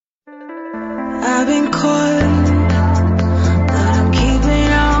I've been caught, but I'm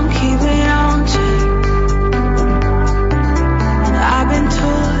keeping on check. I've been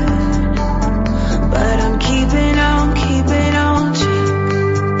taught, but I'm keeping on check.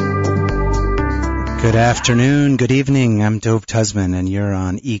 Good afternoon, good evening. I'm Dove Tusman, and you're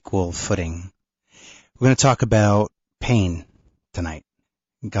on Equal Footing. We're going to talk about pain tonight.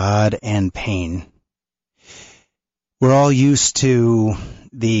 God and pain. We're all used to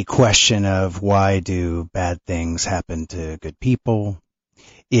the question of why do bad things happen to good people?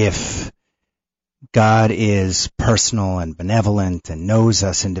 If God is personal and benevolent and knows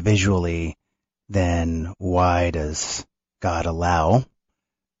us individually, then why does God allow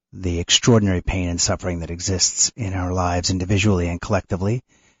the extraordinary pain and suffering that exists in our lives individually and collectively?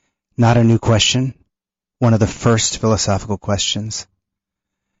 Not a new question. One of the first philosophical questions.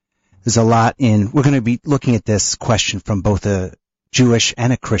 There's a lot we're going to be looking at this question from both a Jewish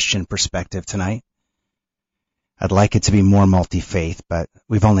and a Christian perspective tonight. I'd like it to be more multi-faith, but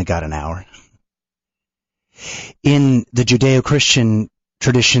we've only got an hour. In the Judeo-Christian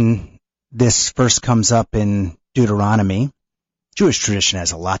tradition, this first comes up in Deuteronomy. Jewish tradition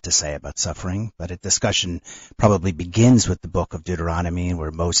has a lot to say about suffering, but a discussion probably begins with the book of Deuteronomy,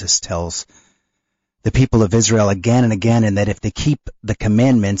 where Moses tells the people of Israel again and again, and that if they keep the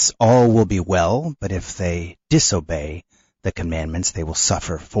commandments, all will be well, but if they disobey the commandments, they will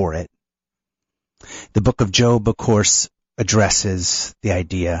suffer for it. The book of Job, of course, addresses the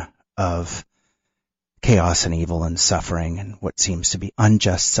idea of chaos and evil and suffering and what seems to be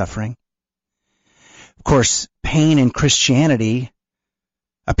unjust suffering. Of course, pain and Christianity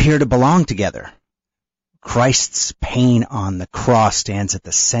appear to belong together. Christ's pain on the cross stands at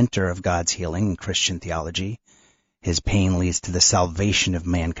the center of God's healing in Christian theology. His pain leads to the salvation of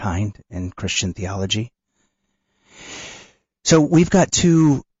mankind in Christian theology. So we've got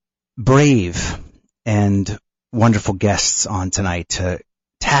two brave and wonderful guests on tonight to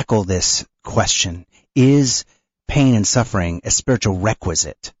tackle this question. Is pain and suffering a spiritual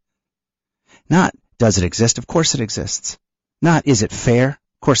requisite? Not does it exist? Of course it exists. Not is it fair?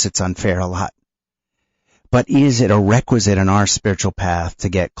 Of course it's unfair a lot. But is it a requisite in our spiritual path to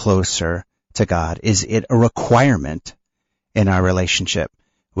get closer to God? Is it a requirement in our relationship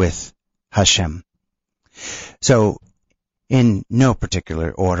with Hashem? So, in no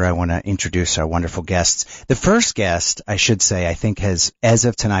particular order, I want to introduce our wonderful guests. The first guest, I should say, I think has, as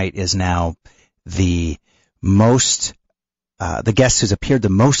of tonight, is now the guest who's appeared the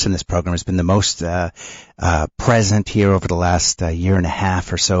most in this program, has been the most present here over the last year and a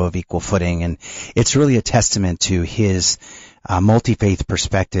half or so of Equal Footing, and it's really a testament to his multi-faith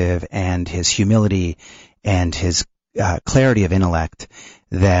perspective and his humility and his clarity of intellect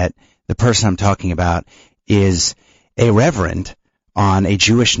that the person I'm talking about is a reverend on a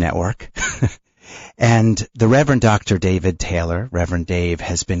Jewish network. And the Reverend Dr. David Taylor, Reverend Dave,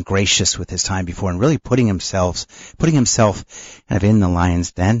 has been gracious with his time before and really putting himself kind of in the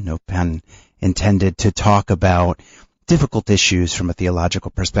lion's den, no pun intended, to talk about difficult issues from a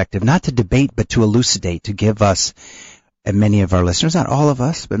theological perspective, not to debate, but to elucidate, to give us, and many of our listeners, not all of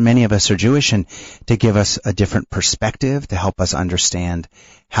us, but many of us are Jewish, and to give us a different perspective, to help us understand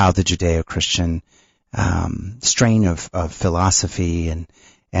how the Judeo-Christian strain of philosophy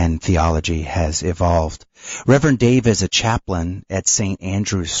and theology has evolved. Reverend Dave is a chaplain at St.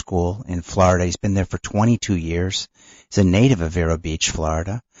 Andrew's School in Florida. He's been there for 22 years. He's a native of Vero Beach,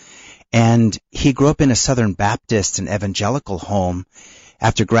 Florida. And he grew up in a Southern Baptist and evangelical home.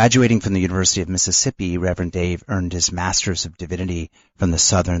 After graduating from the University of Mississippi, Reverend Dave earned his Master's of Divinity from the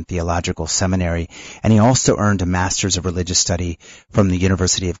Southern Theological Seminary, and he also earned a Master's of Religious Study from the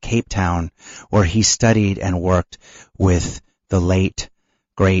University of Cape Town, where he studied and worked with the late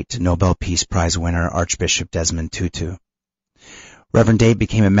great Nobel Peace Prize winner Archbishop Desmond Tutu. Reverend Dave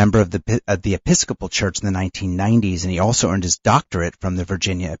became a member of the Episcopal Church in the 1990s, and he also earned his doctorate from the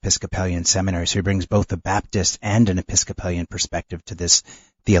Virginia Episcopalian Seminary. So he brings both a Baptist and an Episcopalian perspective to this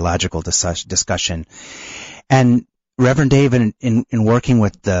theological discussion. And Reverend Dave, in working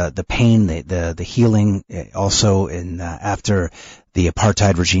with the pain, the healing, also after the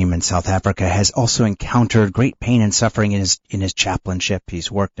apartheid regime in South Africa, has also encountered great pain and suffering in his chaplainship.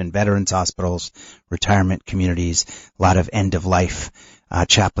 He's worked in veterans hospitals, retirement communities, a lot of end-of-life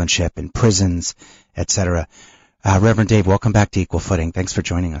chaplainship in prisons, etc. Reverend Dave, welcome back to Equal Footing. Thanks for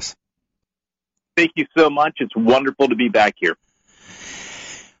joining us. Thank you so much. It's wonderful to be back here.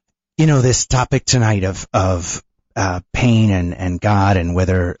 You know, this topic tonight of pain and God, and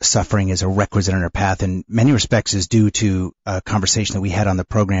whether suffering is a requisite in our path, in many respects is due to a conversation that we had on the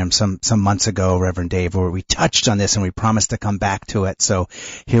program some months ago, Reverend Dave, where we touched on this and we promised to come back to it. So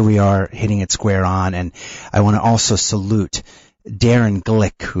here we are hitting it square on. And I want to also salute Darren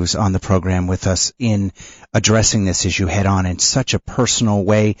Glick, who's on the program with us, in addressing this issue head on in such a personal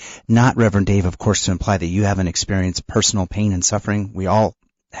way. Not, Reverend Dave, of course, to imply that you haven't experienced personal pain and suffering. We all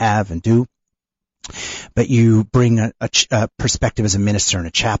have and do. But you bring a perspective as a minister and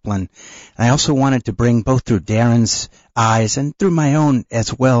a chaplain. And I also wanted to bring, both through Darren's eyes and through my own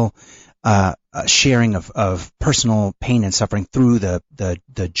as well, a sharing of personal pain and suffering through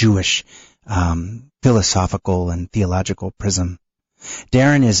the Jewish philosophical and theological prism.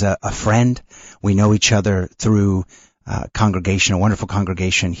 Darren is a friend. We know each other through congregation, a wonderful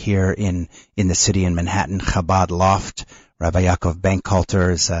congregation here in the city in Manhattan, Chabad Loft. Rabbi Yaakov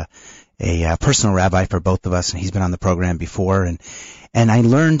Bankhalter is a personal rabbi for both of us, and he's been on the program before. And I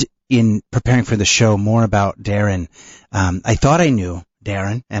learned in preparing for the show more about Darren. I thought I knew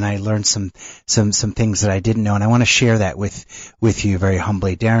Darren, and I learned some things that I didn't know, and I want to share that with you very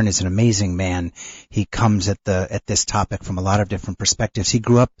humbly. Darren is an amazing man. He comes at this topic from a lot of different perspectives. He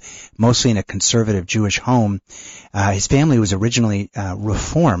grew up mostly in a conservative Jewish home. His family was originally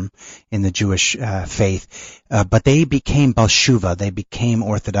Reform in the Jewish faith, but they became Bal Shuva. They became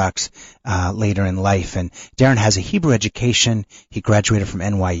Orthodox later in life. And Darren has a Hebrew education. He graduated from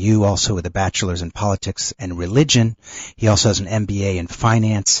NYU, also with a bachelor's in politics and religion. He also has an MBA in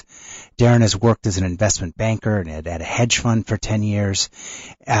finance. Darren has worked as an investment banker and at a hedge fund for 10 years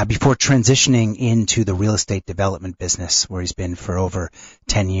before transitioning into the real estate development business, where he's been for over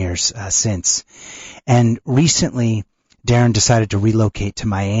 10 years since. And recently, Darren decided to relocate to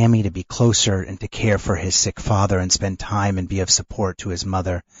Miami to be closer and to care for his sick father and spend time and be of support to his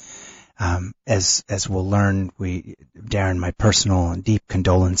mother. As we'll learn, Darren, my personal and deep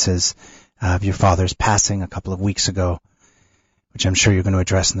condolences of your father's passing a couple of weeks ago, which I'm sure you're going to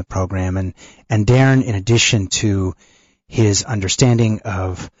address in the program. And Darren, in addition to his understanding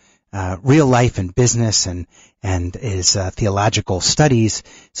of real life and business and his theological studies,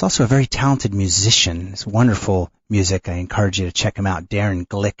 is also a very talented musician. It's wonderful music. I encourage you to check him out, Darren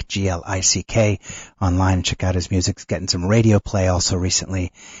Glick, G-L-I-C-K, online, and check out his music. He's getting some radio play also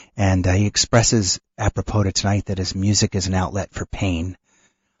recently. And he expresses, apropos to tonight, that his music is an outlet for pain,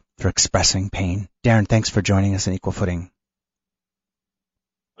 for expressing pain. Darren, thanks for joining us on Equal Footing.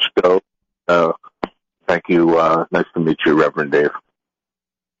 Thank you. Nice to meet you, Reverend Dave.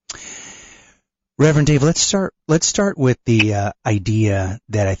 Reverend Dave, let's start with the idea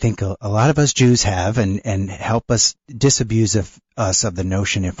that I think a lot of us Jews have, and help us disabuse us of the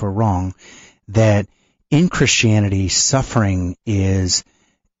notion, if we're wrong, that in Christianity suffering is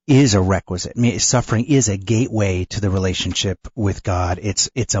a requisite. I mean, suffering is a gateway to the relationship with God.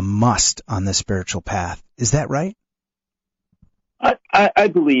 It's a must on the spiritual path. Is that right? I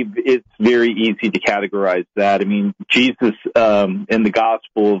believe it's very easy to categorize that. I mean, Jesus in the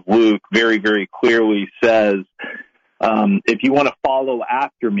Gospel of Luke very, very clearly says, if you want to follow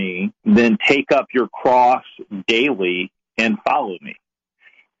after me, then take up your cross daily and follow me.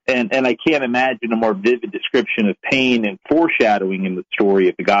 And I can't imagine a more vivid description of pain and foreshadowing in the story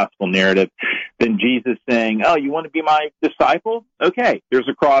of the gospel narrative than Jesus saying, oh, you want to be my disciple? Okay, there's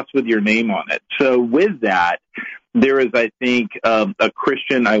a cross with your name on it. So with that, there is, I think, a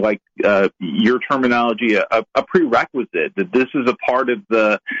Christian, I like your terminology, a prerequisite that this is a part of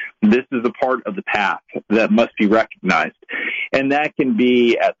the path that must be recognized. And that can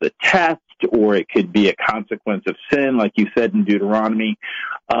be as a test, or it could be a consequence of sin, like you said in Deuteronomy,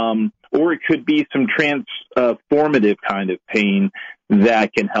 or it could be some transformative kind of pain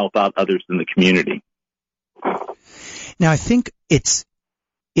that can help out others in the community. Now, I think it's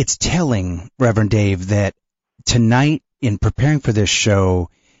telling, Reverend Dave, that tonight, in preparing for this show,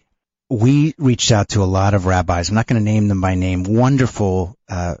 we reached out to a lot of rabbis. I'm not going to name them by name, wonderful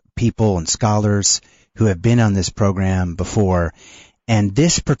people and scholars who have been on this program before. And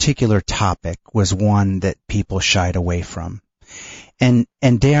this particular topic was one that people shied away from. And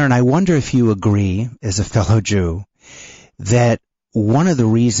Darren, I wonder if you agree, as a fellow Jew, that one of the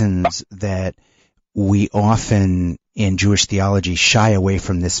reasons that we often in Jewish theology shy away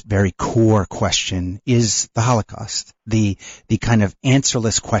from this very core question is the Holocaust, the kind of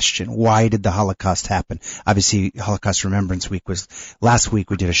answerless question. Why did the Holocaust happen? Obviously, Holocaust Remembrance Week was last week.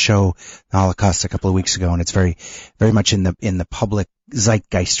 We did a show, the Holocaust, a couple of weeks ago, and it's very, very much in the public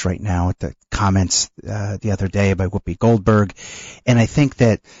zeitgeist right now with the comments the other day by Whoopi Goldberg. And I think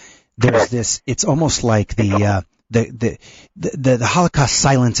that there's this, it's almost like the the Holocaust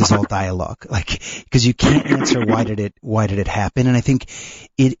silences all dialogue, like, because you can't answer why did it happen, and I think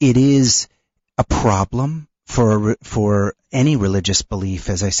it is a problem for any religious belief,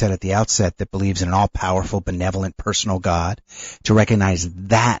 as I said at the outset, that believes in an all-powerful, benevolent, personal God, to recognize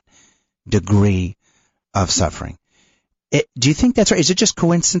that degree of suffering. Do you think that's right? Is it just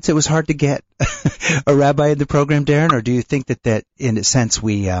coincidence it was hard to get a rabbi in the program, Darren, or do you think that in a sense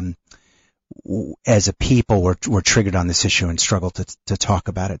we, as a people, were triggered on this issue and struggle to talk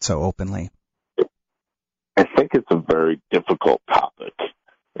about it so openly? I think it's a very difficult topic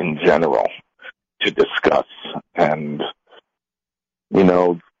in general to discuss. And,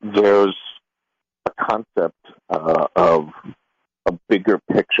 there's a concept of a bigger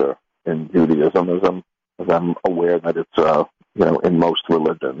picture in Judaism, as I'm aware that it's, in most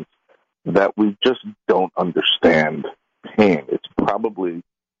religions, that we just don't understand pain. It's probably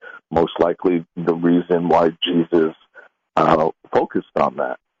most likely the reason why Jesus focused on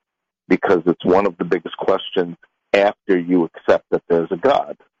that, because it's one of the biggest questions after you accept that there's a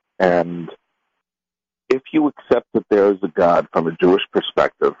God. And if you accept that there is a God from a Jewish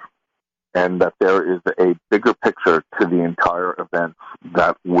perspective, and that there is a bigger picture to the entire event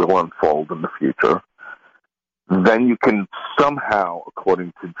that will unfold in the future, then you can somehow,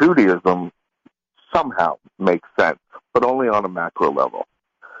 according to Judaism, somehow make sense, but only on a macro level.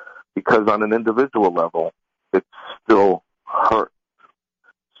 Because on an individual level, it still hurts.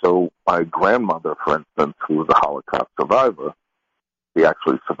 So my grandmother, for instance, who was a Holocaust survivor, she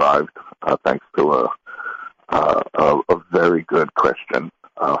actually survived thanks to a very good Christian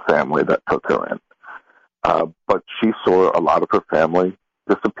family that took her in. But she saw a lot of her family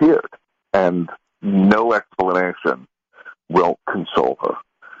disappeared, and no explanation will console her.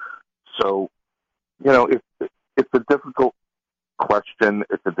 So, it's a difficult question.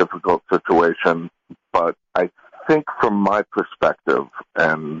 It's a difficult situation, but I think from my perspective,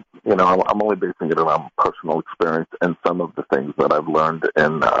 and, I'm only basing it around personal experience and some of the things that I've learned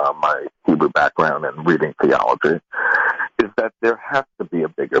in my Hebrew background and reading theology, is that there has to be a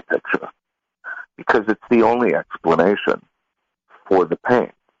bigger picture, because it's the only explanation for the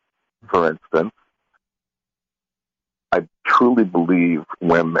pain. For instance, I truly believe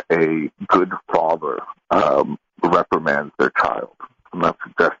when a good father reprimands their child, I'm not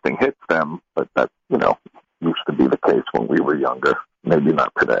suggesting hits them, but that, used to be the case when we were younger, maybe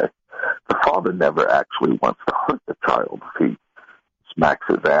not today. The father never actually wants to hurt the child if he smacks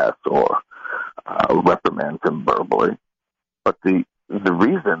his ass or reprimands him verbally. But the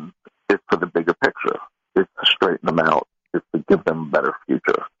reason is for the bigger picture. It's to straighten them out. It's to give them a better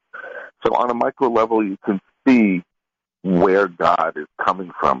future. So on a micro level, you can see where God is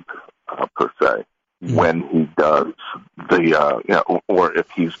coming from, per se, when he does or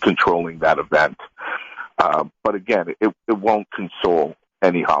if he's controlling that event. But again, it won't console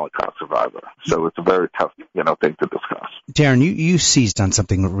any Holocaust survivor. So it's a very tough, thing to discuss. Darren, you seized on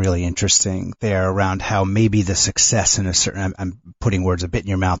something really interesting there around how maybe the success in a certain, I'm putting words a bit in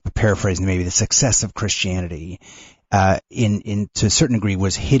your mouth, but paraphrasing, maybe the success of Christianity, to a certain degree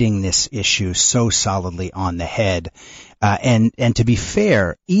was hitting this issue so solidly on the head. And to be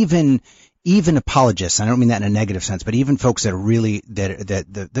fair, even apologists, I don't mean that in a negative sense, but even folks that are really,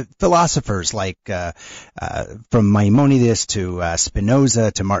 the philosophers like, from Maimonides to,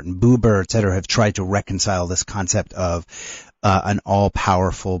 Spinoza to Martin Buber, et cetera, have tried to reconcile this concept of, an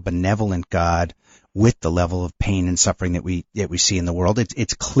all-powerful, benevolent God with the level of pain and suffering that we see in the world.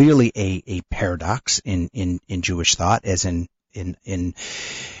 It's clearly a paradox in Jewish thought, as in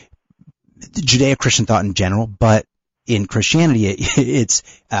Judeo-Christian thought in general, but in Christianity, it's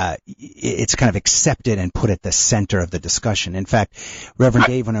kind of accepted and put at the center of the discussion. In fact, Reverend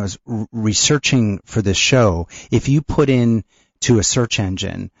Dave, when I was researching for this show, if you put into a search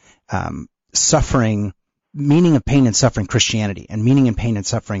engine, suffering, meaning of pain and suffering Christianity, and meaning and pain and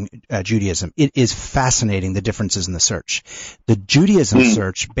suffering Judaism, it is fascinating, the differences in the search. The Judaism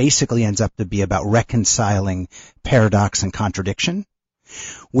search basically ends up to be about reconciling paradox and contradiction,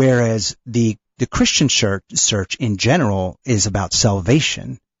 whereas the Christian search in general is about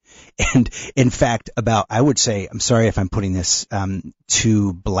salvation, and in fact about, I would say, I'm sorry if I'm putting this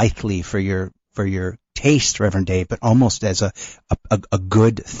too blithely for your taste, Reverend Dave, but almost as a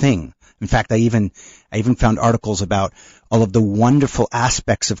good thing. In fact, I even found articles about all of the wonderful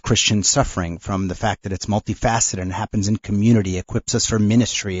aspects of Christian suffering, from the fact that it's multifaceted and happens in community, equips us for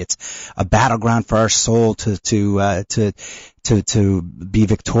ministry. It's a battleground for our soul to be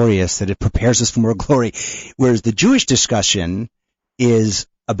victorious, that it prepares us for more glory. Whereas the Jewish discussion is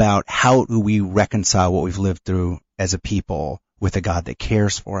about how do we reconcile what we've lived through as a people with a God that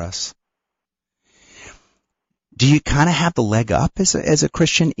cares for us. do you kind of have the leg up as a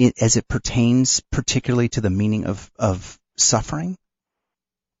Christian as it pertains particularly to the meaning of suffering?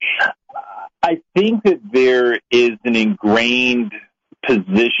 I think that there is an ingrained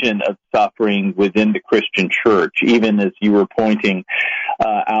position of suffering within the Christian church, even as you were pointing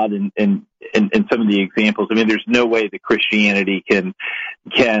out in some of the examples. I mean, there's no way that Christianity can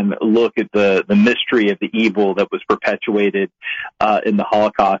look at the mystery of the evil that was perpetuated in the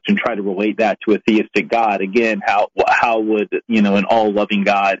Holocaust and try to relate that to a theistic God. Again, how would an all-loving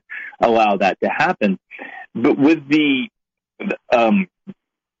God allow that to happen? But with the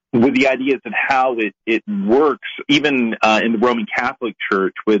ideas of how it works, even in the Roman Catholic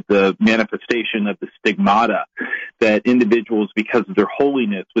Church, with the manifestation of the stigmata, that individuals, because of their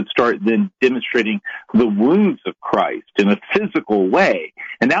holiness, would start then demonstrating the wounds of Christ in a physical way.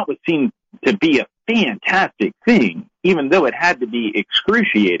 And that would seem to be a fantastic thing, even though it had to be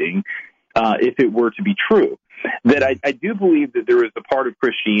excruciating if it were to be true. That I do believe that there is a part of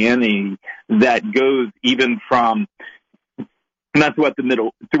Christianity that goes even from not throughout the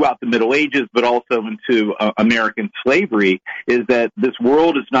Middle Ages, but also into American slavery, is that this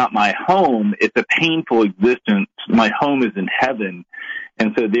world is not my home. It's a painful existence. My home is in heaven.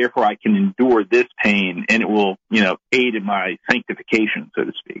 And so therefore I can endure this pain, and it will, aid in my sanctification, so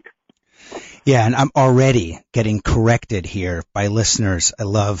to speak. Yeah, and I'm already getting corrected here by listeners. I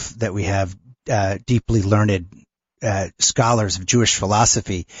love that we have deeply learned scholars of Jewish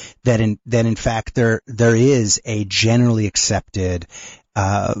philosophy that in fact there is a generally accepted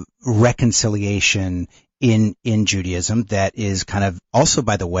reconciliation in Judaism that is kind of also,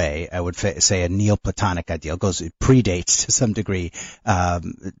 by the way, I would say a Neoplatonic ideal. It predates to some degree,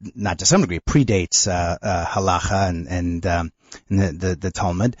 not to some degree, predates halacha and the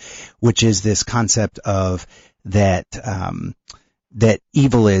Talmud, which is this concept of that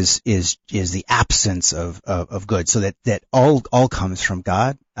evil is the absence of good, so that all comes from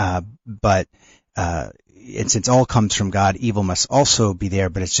God, but since all comes from God, evil must also be there,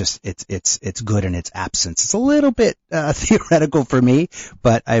 but it's good in its absence. It's a little bit theoretical for me,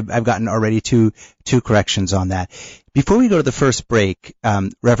 but I've gotten already two corrections on that. Before we go to the first break,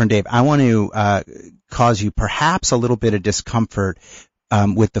 Reverend Dave, I want to cause you perhaps a little bit of discomfort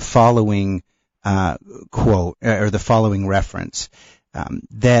with the following quote, or the following reference,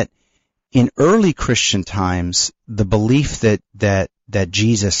 that in early Christian times, the belief that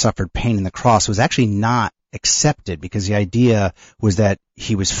Jesus suffered pain in the cross was actually not accepted, because the idea was that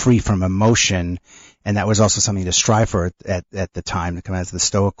he was free from emotion, and that was also something to strive for at the time, to come out of the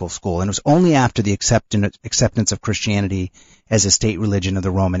Stoical school. And it was only after the acceptance of Christianity as a state religion of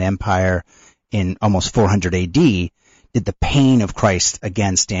the Roman Empire in almost 400 AD did the pain of Christ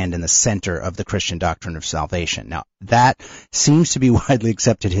again stand in the center of the Christian doctrine of salvation. Now, that seems to be widely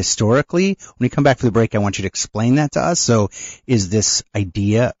accepted historically. When we come back for the break, I want you to explain that to us. So is this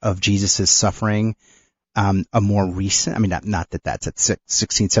idea of Jesus' suffering a more recent, I mean, not that that's at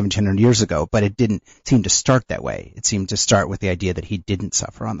 1700 years ago, but it didn't seem to start that way. It seemed to start with the idea that he didn't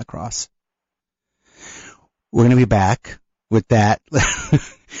suffer on the cross. We're going to be back with that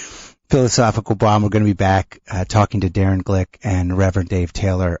philosophical bomb. We're going to be back talking to Darren Glick and Reverend Dave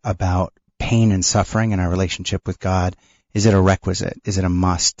Taylor about pain and suffering and our relationship with God. Is it a requisite? Is it a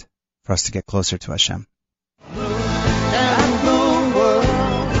must for us to get closer to Hashem?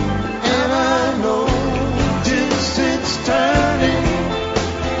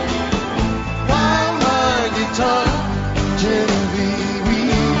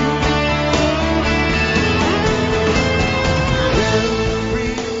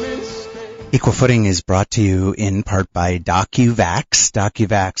 Equal Footing is brought to you in part by DocuVax.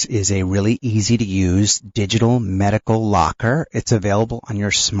 DocuVax is a really easy-to-use digital medical locker. It's available on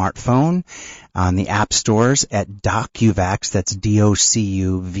your smartphone, on the app stores at DocuVax. That's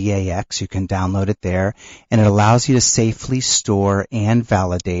DocuVax. You can download it there, and it allows you to safely store and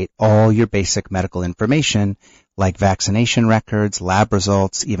validate all your basic medical information, like vaccination records, lab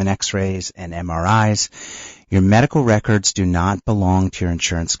results, even x-rays and MRIs. Your medical records do not belong to your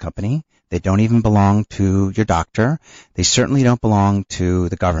insurance company. They don't even belong to your doctor. They certainly don't belong to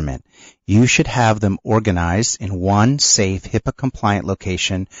the government. You should have them organized in one safe, HIPAA-compliant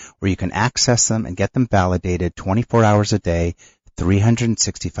location where you can access them and get them validated 24 hours a day,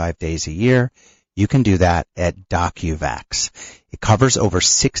 365 days a year. You can do that at DocuVax. It covers over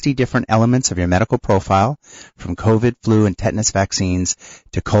 60 different elements of your medical profile, from COVID, flu, and tetanus vaccines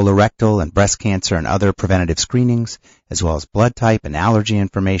to colorectal and breast cancer and other preventative screenings, as well as blood type and allergy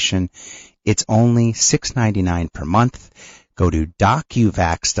information. It's only $6.99 per month. Go to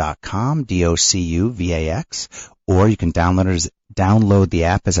DocuVax.com, DocuVax, or you can download the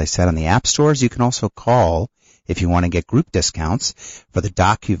app, as I said, on the app stores. You can also call if you want to get group discounts for the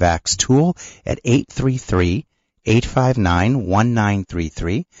DocuVax tool at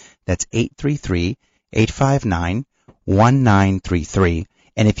 833-859-1933. That's 833-859-1933.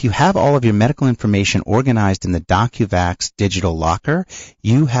 And if you have all of your medical information organized in the DocuVax digital locker,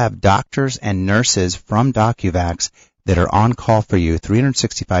 you have doctors and nurses from DocuVax that are on call for you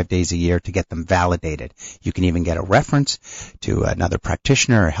 365 days a year to get them validated. You can even get a reference to another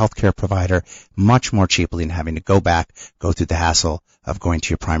practitioner or healthcare provider much more cheaply than having to go through the hassle of going to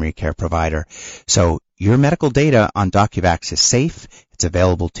your primary care provider. So your medical data on DocuVax is safe. It's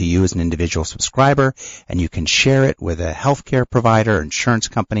available to you as an individual subscriber, and you can share it with a healthcare provider, insurance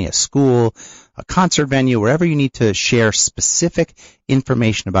company, a school, a concert venue, wherever you need to share specific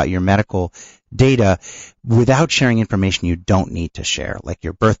information about your medical data without sharing information you don't need to share, like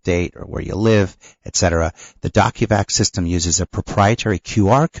your birth date or where you live, etc. The DocuVax system uses a proprietary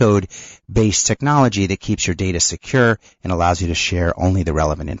QR code-based technology that keeps your data secure and allows you to share only the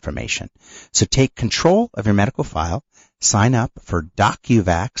relevant information. So take control of your medical file, sign up for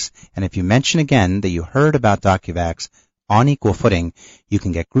DocuVax, and if you mention again that you heard about DocuVax on Equal Footing, you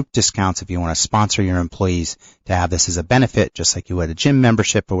can get group discounts if you want to sponsor your employees to have this as a benefit, just like you would a gym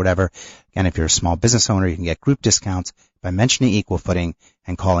membership or whatever. Again, if you're a small business owner, you can get group discounts by mentioning Equal Footing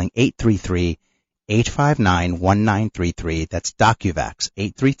and calling 833-859-1933. That's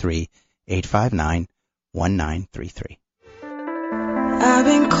DocuVax, 833-859-1933. I've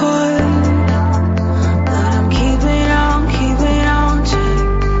been caught, but I'm keeping on to.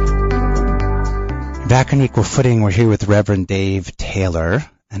 Back on Equal Footing, we're here with Reverend Dave Taylor,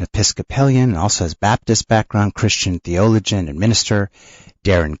 an Episcopalian and also has Baptist background, Christian theologian and minister.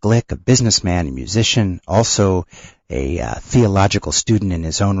 Darren Glick, a businessman and musician, also a theological student in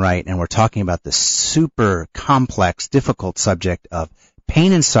his own right. And we're talking about the super complex, difficult subject of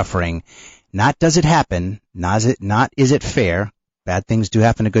pain and suffering. Not does it happen, not is it fair. Bad things do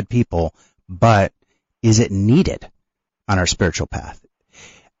happen to good people, but is it needed on our spiritual path?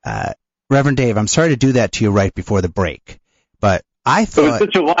 Reverend Dave, I'm sorry to do that to you right before the break, but I thought... So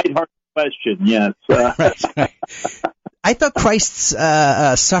it's such a lighthearted question, yes. Right. I thought Christ's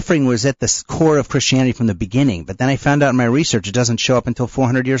suffering was at the core of Christianity from the beginning, but then I found out in my research it doesn't show up until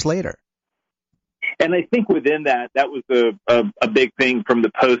 400 years later. And I think within that was a big thing from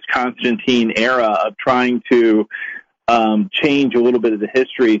the post-Constantine era of trying to change a little bit of the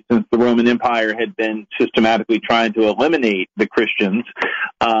history, since the Roman Empire had been systematically trying to eliminate the Christians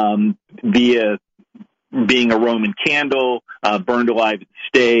via being a Roman candle, burned alive at the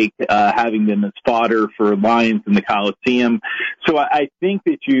stake, having them as fodder for lions in the Colosseum. So I think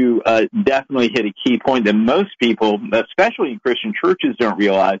that you definitely hit a key point that most people, especially in Christian churches, don't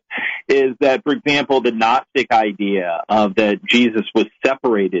realize, is that, for example, the Gnostic idea of that Jesus was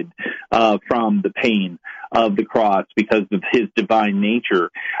separated from the pain of the cross because of his divine nature.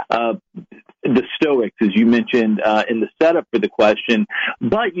 The Stoics, as you mentioned in the setup for the question,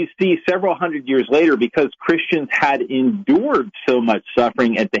 but you see several hundred years later, because Christians had endured so much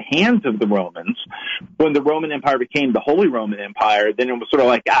suffering at the hands of the Romans, when the Roman Empire became the Holy Roman Empire, then it was sort of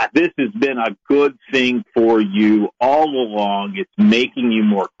like, this has been a good thing for you all along. It's making you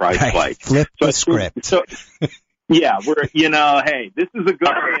more Christ-like. Right. Flip the script. Yeah, hey, this is a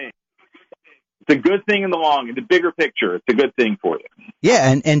good thing. It's a good thing in the bigger picture. It's a good thing for you.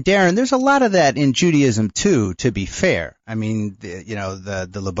 Yeah, and Darren, there's a lot of that in Judaism too, to be fair. I mean, the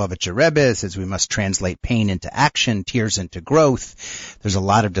Lubavitcher Rebbe says we must translate pain into action, tears into growth. There's a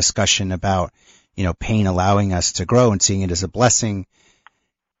lot of discussion about, pain allowing us to grow and seeing it as a blessing.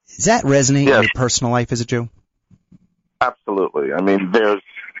 Does that resonate in your personal life as a Jew? Absolutely. I mean, there's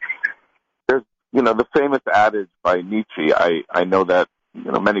the famous adage by Nietzsche, I know that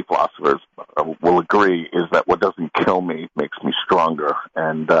many philosophers will agree, is that what doesn't kill me makes me stronger.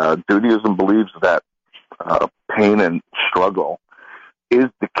 And Judaism believes that pain and struggle is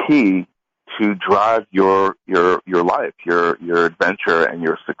the key to drive your life, your adventure, and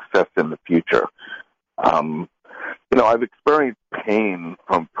your success in the future. I've experienced pain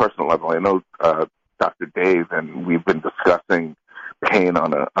from personal level. I know Dr. Dave, and we've been discussing pain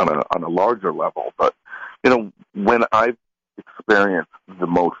on a larger level. But when I've experienced the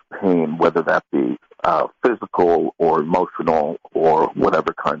most pain, whether that be physical or emotional or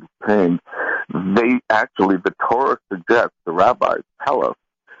whatever kind of pain, the Torah suggests, the rabbis tell us,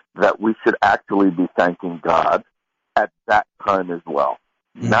 that we should actually be thanking God at that time as well.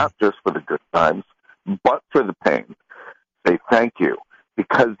 Not just for the good times, but for the pain. Say thank you,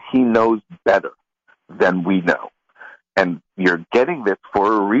 because he knows better than we know. And you're getting this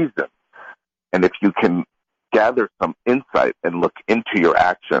for a reason. And if you can gather some insight and look into your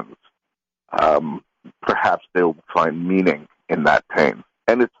actions, perhaps they'll find meaning in that pain.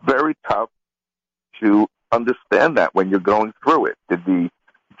 And it's very tough to understand that when you're going through it. Did the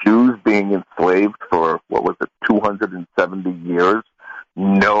Jews being enslaved for, 270 years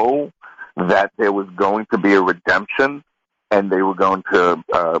know that there was going to be a redemption and they were going to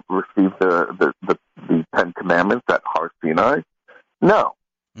receive the 10 Commandments at Har Sinai? No.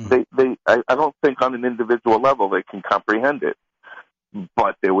 I don't think on an individual level they can comprehend it.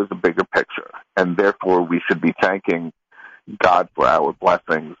 But there was a bigger picture, and therefore we should be thanking God for our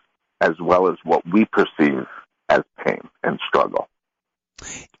blessings as well as what we perceive as pain and struggle.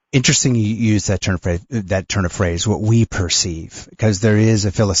 Interesting you use that turn of phrase, what we perceive, because there is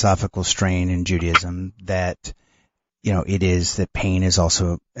a philosophical strain in Judaism that, it is that pain is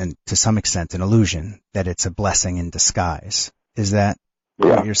also, and to some extent, an illusion, that it's a blessing in disguise. Is that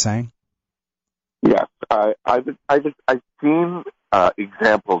what you're saying? Yes. I've seen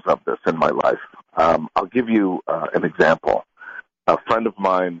examples of this in my life. I'll give you an example. A friend of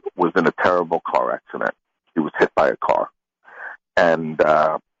mine was in a terrible car accident. She was hit by a car, and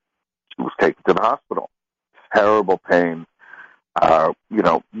she was taken to the hospital. Terrible pain, on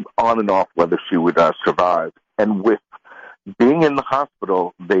and off whether she would survive. And with being in the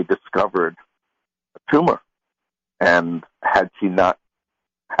hospital, they discovered a tumor. And had she not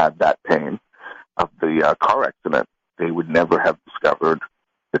had that pain of the car accident, they would never have discovered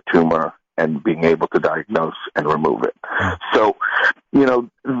the tumor and being able to diagnose and remove it. So,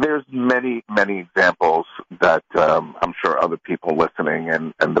 there's many, many examples that I'm sure other people listening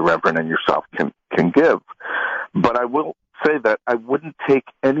and the Reverend and yourself can give. But I will say that I wouldn't take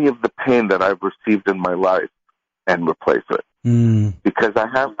any of the pain that I've received in my life and replace it, because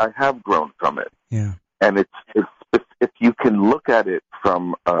I have grown from it. Yeah. And it's if you can look at it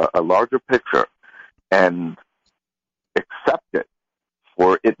from a larger picture and accept it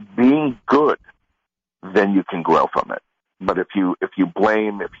for it being good, then you can grow from it. But if you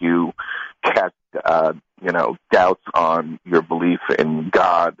blame, if you cast doubts on your belief in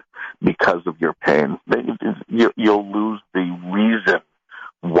God because of your pain, then you'll lose the reason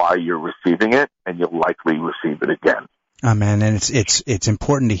why you're receiving it, and you'll likely receive it again. Amen. And it's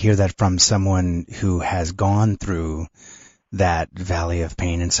important to hear that from someone who has gone through that valley of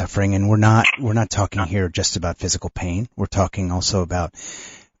pain and suffering. And we're not talking here just about physical pain. We're talking also about,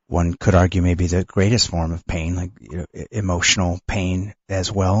 one could argue, maybe the greatest form of pain, like emotional pain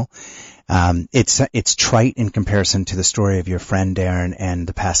as well. It's trite in comparison to the story of your friend Darren and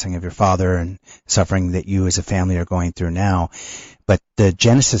the passing of your father and suffering that you as a family are going through now. But the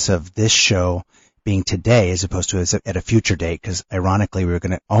genesis of this show being today as opposed to at a future date, because ironically we were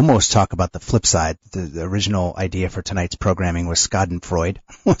going to almost talk about the flip side. The original idea for tonight's programming was Schadenfreude,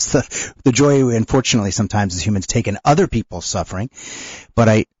 was the joy, unfortunately, sometimes as humans take in other people's suffering. But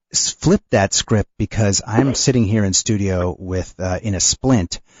I flipped that script because I'm sitting here in studio with in a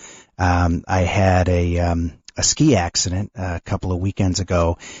splint. I had a ski accident a couple of weekends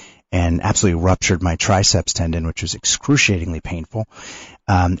ago and absolutely ruptured my triceps tendon, which was excruciatingly painful.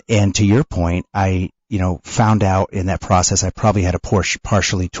 And to your point, I, found out in that process I probably had a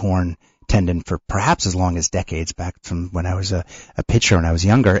partially torn tendon for perhaps as long as decades, back from when I was a pitcher when I was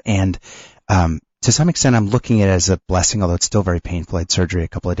younger. And to some extent, I'm looking at it as a blessing, although it's still very painful. I had surgery a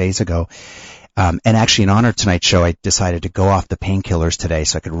couple of days ago. And actually, in honor of tonight's show, I decided to go off the painkillers today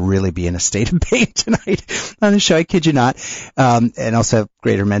so I could really be in a state of pain tonight on the show. I kid you not. And also have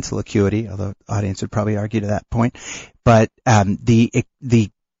greater mental acuity, although the audience would probably argue to that point. But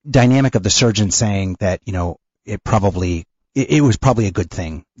the dynamic of the surgeon saying that, it was probably a good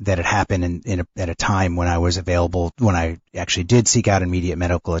thing that it happened at a time when I was available, when I actually did seek out immediate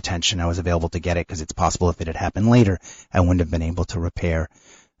medical attention. I was available to get it, because it's possible if it had happened later, I wouldn't have been able to repair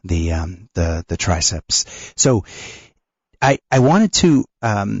the triceps. So I wanted to,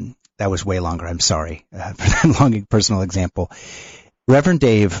 that was way longer. I'm sorry for that long personal example. Reverend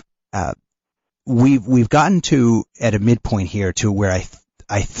Dave, we've gotten to at a midpoint here to where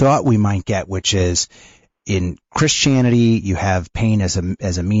I thought we might get, which is in Christianity, you have pain as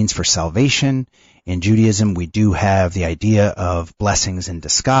a means for salvation. In Judaism, we do have the idea of blessings in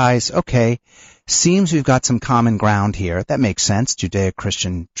disguise. Okay. Seems we've got some common ground here. That makes sense,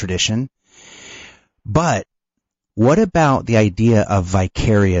 Judeo-Christian tradition. But what about the idea of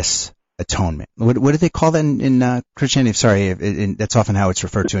vicarious atonement? What do they call that in Christianity? Sorry, that's often how it's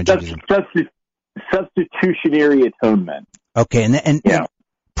referred to in Judaism. Substitutionary atonement. Okay, and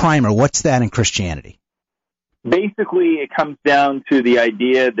primer, what's that in Christianity? Basically, it comes down to the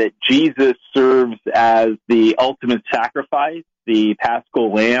idea that Jesus serves as the ultimate sacrifice, the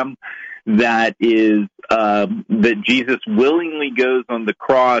Paschal Lamb, that is that Jesus willingly goes on the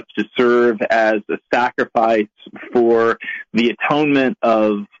cross to serve as a sacrifice for the atonement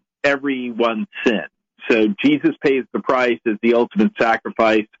of everyone's sin. So Jesus pays the price as the ultimate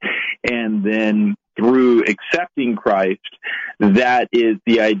sacrifice, and then through accepting Christ, that is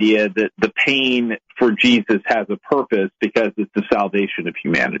the idea that the pain for Jesus has a purpose because it's the salvation of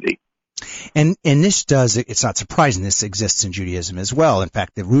humanity. And it's not surprising, this exists in Judaism as well. In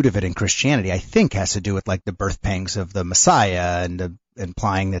fact, the root of it in Christianity, I think, has to do with like the birth pangs of the Messiah and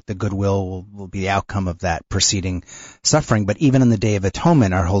implying that the goodwill will be the outcome of that preceding suffering. But even on the Day of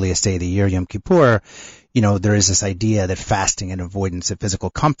Atonement, our holiest day of the year, Yom Kippur, there is this idea that fasting and avoidance of physical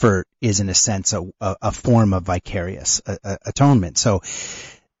comfort is, in a sense, a form of vicarious atonement. So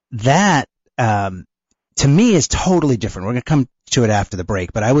that, to me, is totally different. We're going to come to it after the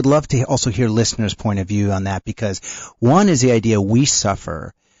break, but I would love to also hear listeners' point of view on that, because one is the idea we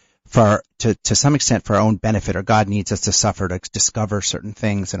suffer to some extent for our own benefit, or God needs us to suffer to discover certain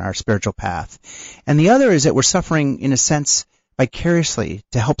things in our spiritual path. And the other is that we're suffering, in a sense, vicariously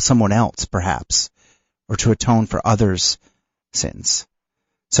to help someone else, perhaps, or to atone for others' sins.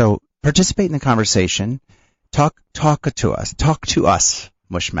 So participate in the conversation. Talk to us,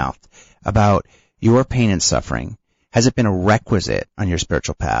 mushmouth, about your pain and suffering. Has it been a requisite on your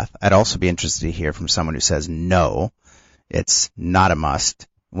spiritual path? I'd also be interested to hear from someone who says, no, it's not a must.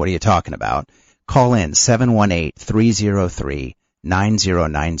 What are you talking about? Call in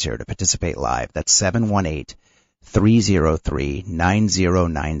 718-303-9090 to participate live. That's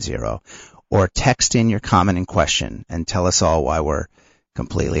 718-303-9090. Or text in your comment and question and tell us all why we're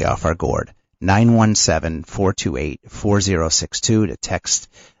completely off our gourd. 917-428-4062 to text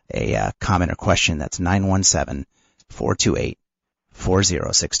a comment or question. That's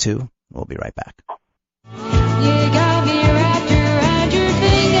 917-428-4062. We'll be right back. You got me wrapped around your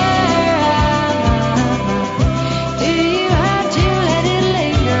finger. Do you have to let it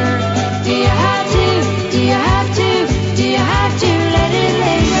linger? Do you have to? Do you have to? Do you have to let it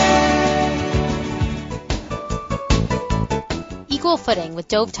linger? Equal Footing with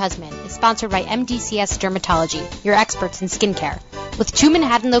Dove Tusman is sponsored by MDCS Dermatology, your experts in skincare. With 2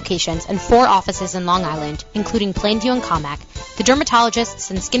 Manhattan locations and 4 offices in Long Island, including Plainview and Commack, the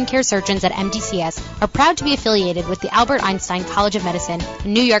dermatologists and skincare surgeons at MDCS are proud to be affiliated with the Albert Einstein College of Medicine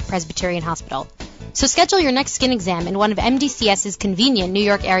and New York Presbyterian Hospital. So schedule your next skin exam in one of MDCS's convenient New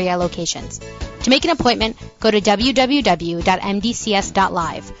York area locations. To make an appointment, go to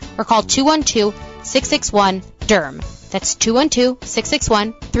www.mdcs.live or call 212-661-DERM. That's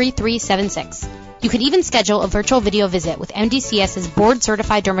 212-661-3376. You can even schedule a virtual video visit with MDCS's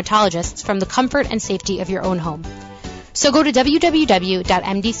board-certified dermatologists from the comfort and safety of your own home. So go to www.mdcs.live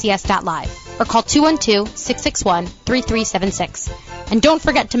or call 212-661-3376. And don't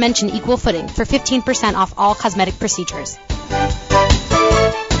forget to mention Equal Footing for 15% off all cosmetic procedures.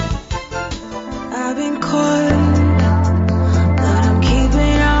 I've been caught, but I'm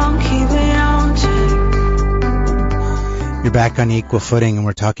keeping on to. You're back on Equal Footing, and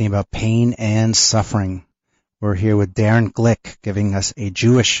we're talking about pain and suffering. We're here with Darren Glick giving us a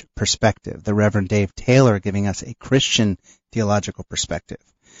Jewish perspective, the Reverend Dave Taylor giving us a Christian theological perspective.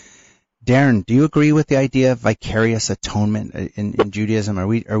 Darren, do you agree with the idea of vicarious atonement in Judaism? Are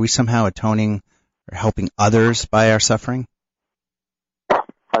we somehow atoning or helping others by our suffering?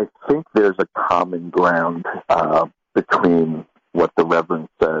 I think there's a common ground between what the Reverend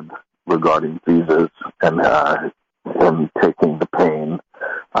said regarding Jesus and him taking the pain.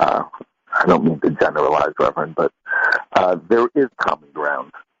 I don't mean to generalize, Reverend, but there is common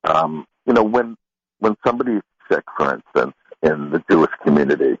ground. When somebody's sick, for instance, in the Jewish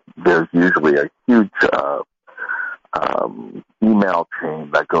community, there's usually a huge email chain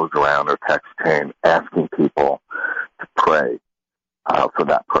that goes around, or text chain, asking people to pray for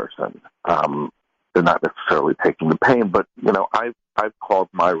that person. They're not necessarily taking the pain, but I've called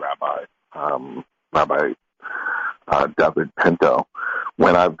my rabbi, Rabbi David Pinto,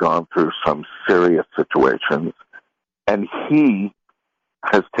 when I've gone through some serious situations, and he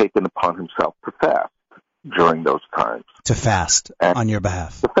has taken upon himself to fast during those times. To fast on your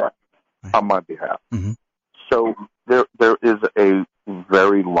behalf. To fast on my behalf. Mm-hmm. So there is a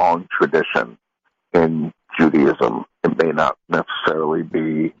very long tradition in Judaism. It may not necessarily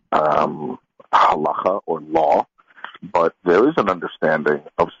be halacha or law, but there is an understanding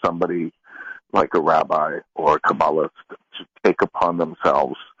of somebody like a rabbi or a Kabbalist to take upon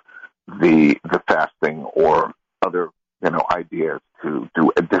themselves the fasting or other ideas to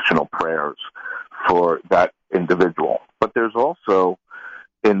do additional prayers for that individual. But there's also,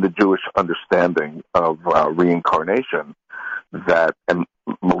 in the Jewish understanding of reincarnation, that, and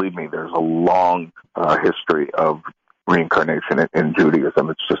believe me, there's a long history of reincarnation in Judaism.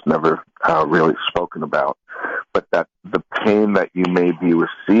 It's just never really spoken about. But that the pain that you may be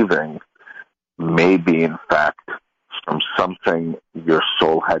receiving may be, in fact, from something your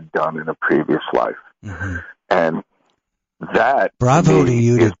soul had done in a previous life. Mm-hmm. And that... Bravo to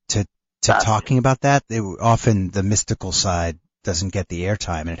you to talking about that. Often the mystical side doesn't get the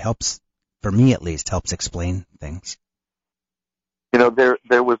airtime, and it helps, for me at least, helps explain things. You know,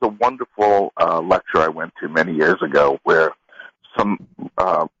 there was a wonderful lecture I went to many years ago where some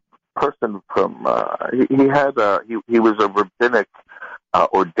person from he was a rabbinic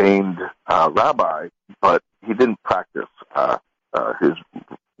ordained rabbi, but he didn't practice his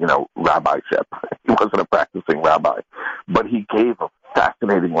rabbiship. He wasn't a practicing rabbi, but he gave a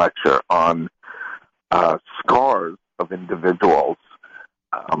fascinating lecture on scars of individuals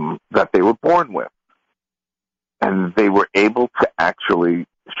that they were born with. And they were able to actually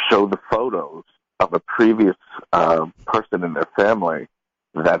show the photos of a previous person in their family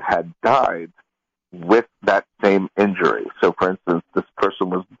that had died with that same injury. So, for instance, this person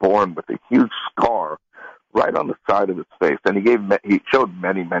was born with a huge scar right on the side of his face, and he showed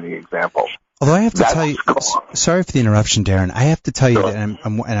many, many examples. Although I have to tell you, sorry for the interruption, Darren. I have to tell you that, and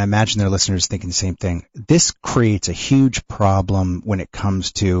I imagine their listeners thinking the same thing. This creates a huge problem when it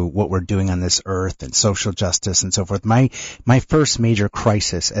comes to what we're doing on this earth and social justice and so forth. My first major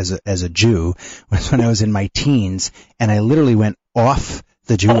crisis as a Jew was when I was in my teens, and I literally went off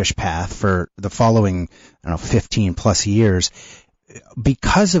the Jewish path for the following, 15 plus years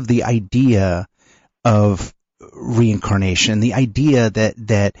because of the idea of reincarnation, the idea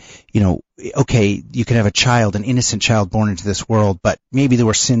that okay, you can have a child, an innocent child born into this world, but maybe there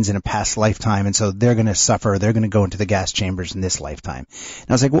were sins in a past lifetime, and so they're going to suffer, they're going to go into the gas chambers in this lifetime. And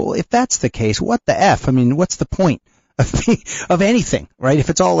I was like, well, if that's the case, what the F? I mean, what's the point of anything, right? If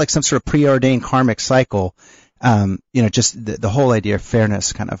it's all like some sort of preordained karmic cycle, just the whole idea of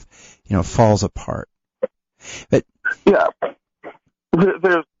fairness kind of, falls apart. But yeah,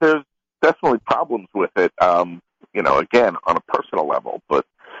 there's definitely problems with it, again, on a personal level. But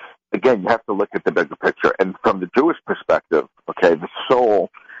again, you have to look at the bigger picture. And from the Jewish perspective, okay, the soul,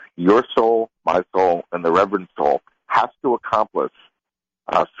 your soul, my soul, and the Reverend soul has to accomplish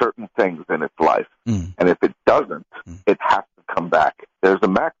certain things in its life. And if it doesn't, it has to come back. There's a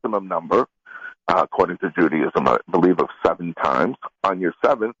maximum number, according to Judaism, I believe, of 7 times. On your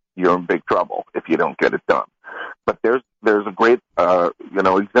 7th, you're in big trouble if you don't get it done. But there's a great,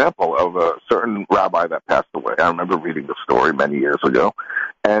 example of a certain rabbi that passed away. I remember reading the story many years ago,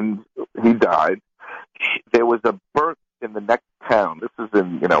 and he died. There was a birth in the next town. This is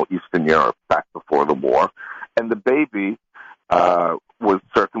in, Eastern Europe, back before the war. And the baby was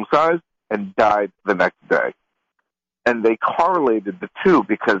circumcised and died the next day. And they correlated the two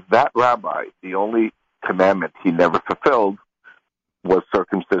because that rabbi, the only commandment he never fulfilled was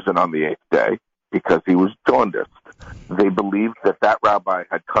circumcision on the 8th day, because he was jaundiced. They believed that rabbi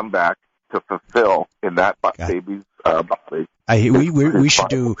had come back to fulfill in that baby's body. We should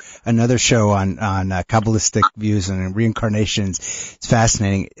do another show on Kabbalistic views and reincarnations. It's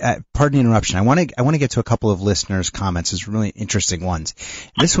fascinating. Pardon the interruption. I want to get to a couple of listeners' comments. It's really interesting ones.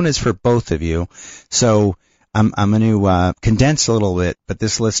 This one is for both of you. So I'm going to condense a little bit, but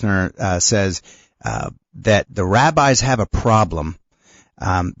this listener says that the rabbis have a problem.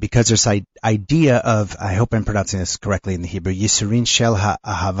 Because there's this idea of, I hope I'm pronouncing this correctly in the Hebrew, Yisurin Shel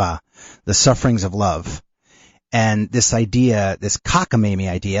Ha'ahava, the sufferings of love. And this idea, this cockamamie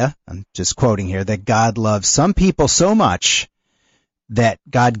idea, I'm just quoting here, that God loves some people so much that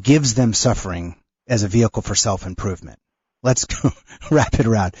God gives them suffering as a vehicle for self-improvement. Let's go wrap it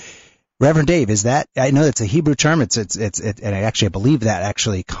around. Reverend Dave, is that, I know it's a Hebrew term, and I believe that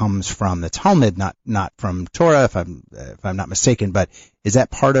actually comes from the Talmud, not from Torah, if I'm not mistaken, but is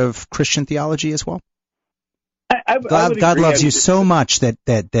that part of Christian theology as well? God loves you so much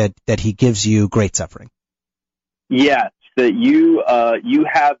that he gives you great suffering. Yes, that you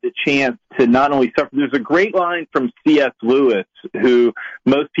have the chance to not only suffer. There's a great line from C.S. Lewis, who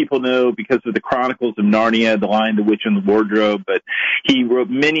most people know because of the Chronicles of Narnia, The Lion, the Witch, and the Wardrobe, but he wrote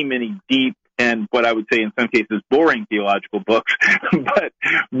many, many deep and what I would say in some cases boring theological books. But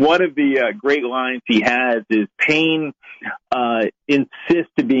one of the great lines he has is, pain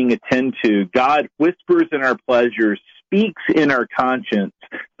insists to being attended to. God whispers in our pleasures, speaks in our conscience,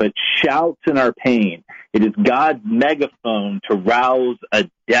 but shouts in our pain. It is God's megaphone to rouse a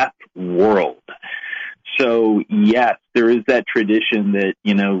deaf world. So yes, there is that tradition that,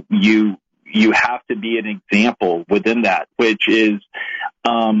 you have to be an example within that, which is,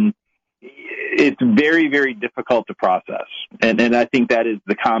 it's very, very difficult to process. And I think that is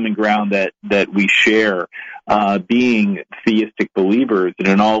the common ground that we share, being theistic believers in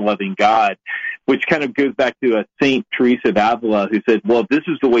an all-loving God, which kind of goes back to Saint Teresa of Avila, who said, well, if this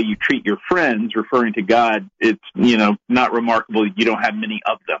is the way you treat your friends, referring to God, it's, not remarkable you don't have many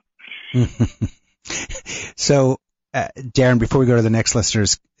of them. So, Darren, before we go to the next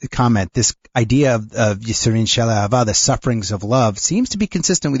listener's comment, this idea of Yisurin Shela Ahava, the sufferings of love, seems to be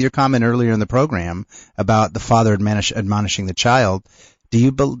consistent with your comment earlier in the program about the father admonishing the child. Do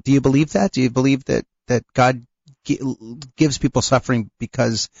you believe that? Do you believe that God gives people suffering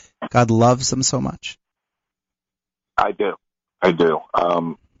because God loves them so much? I do.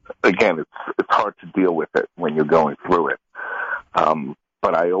 Again, it's hard to deal with it when you're going through it.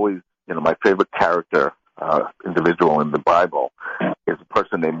 But I always, my favorite character, individual in the Bible, is a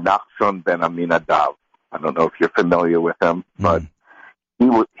person named Nachshon ben Aminadav. I don't know if you're familiar with him, but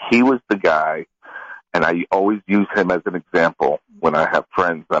he was the guy, and I always use him as an example when I have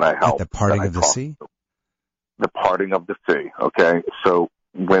friends that I help. At the parting of the sea? The parting of the sea, okay? So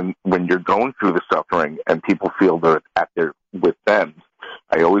when you're going through the suffering and people feel they're at their wit's end,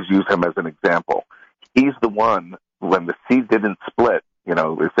 I always use him as an example. He's the one, when the sea didn't split,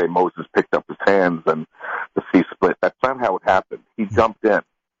 they say Moses picked up his hands and the sea split. That's not how it happened. He jumped in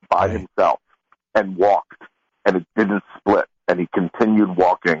by himself and walked, and it didn't split, and he continued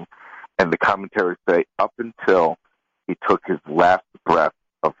walking. And the commentaries say up until he took his last breath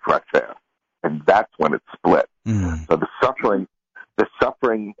of fresh air, and that's when it split. So the suffering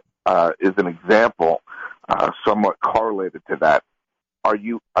is an example, somewhat correlated to that. Are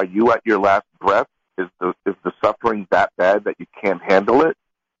you at your last breath? Is the suffering that bad that you can't handle it?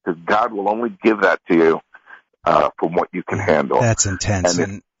 Because God will only give that to you from what you can handle. That's intense.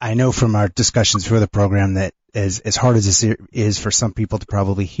 And I know from our discussions for the program that as hard as this is for some people to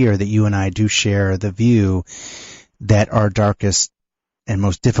probably hear, that you and I do share the view that our darkest and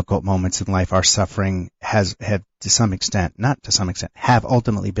most difficult moments in life, our suffering have have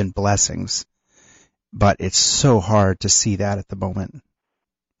ultimately been blessings. But it's so hard to see that at the moment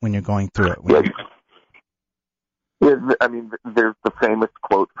when you're going through it. Yeah, I mean, there's the famous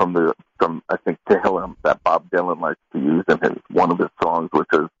quote from I think Tehillim that Bob Dylan likes to use in one of his songs, which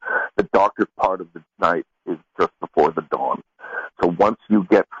is, "The darkest part of the night is just before the dawn." So once you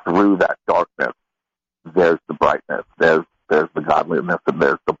get through that darkness, there's the brightness, there's the godliness, and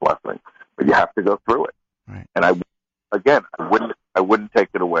there's the blessing. But you have to go through it. Right. And I wouldn't take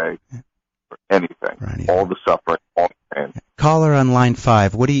it away for anything. Right, all the suffering, all the pain. Caller on line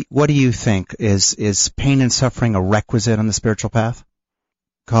 5, what do you think? Is pain and suffering a requisite on the spiritual path?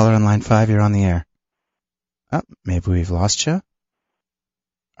 Caller on line 5, you're on the air. Oh, maybe we've lost you. All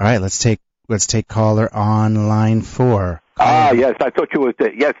right, let's take caller on line 4. Yes, I thought you were.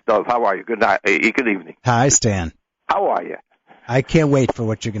 Yes, Dove. How are you? Good night. Good evening. Hi, Stan. How are you? I can't wait for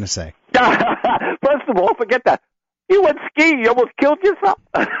what you're going to say. First of all, forget that. You went skiing. You almost killed yourself.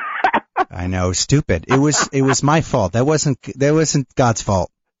 I know, stupid. It was my fault. That wasn't God's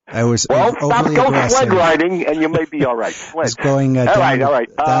fault. I was overly stop aggressive. Sled riding, and you may be all right. I was going down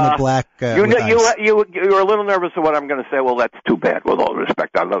the black. You were a little nervous of what I'm going to say. Well, that's too bad. With all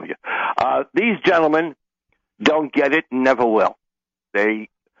respect, I love you. These gentlemen don't get it and never will. They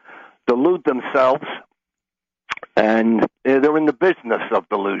delude themselves, and they're in the business of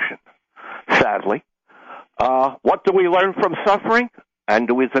delusion, sadly. What do we learn from suffering? And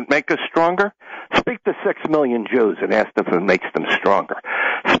does it make us stronger? Speak to 6 million Jews and ask if it makes them stronger.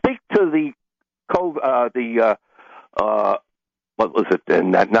 Speak to what was it,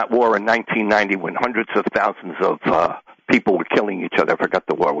 in that war in 1990 when hundreds of thousands of people were killing each other. I forgot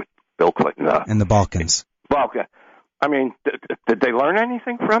the war with Bill Clinton. In the Balkans. Balkan. I mean, did they learn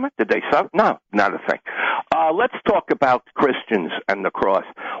anything from it? Did they suffer? No, not a thing. Let's talk about Christians and the cross.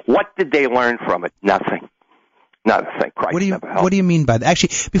 What did they learn from it? Nothing. Not a thing. Christ what do you mean by that? Actually,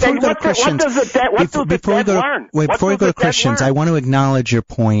 before we go to Christians, before we go to Christians, I want to acknowledge your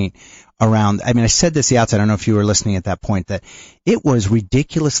point around. I mean, I said this at the outset. I don't know if you were listening at that point, that it was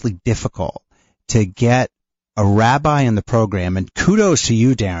ridiculously difficult to get a rabbi in the program, and kudos to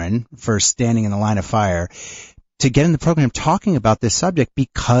you, Darren, for standing in the line of fire, to get in the program talking about this subject,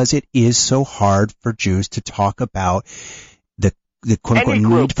 because it is so hard for Jews to talk about the quote-unquote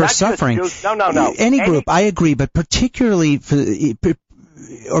need for suffering. No. Any group, I agree, but particularly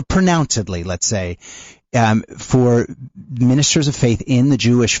or pronouncedly, let's say, for ministers of faith in the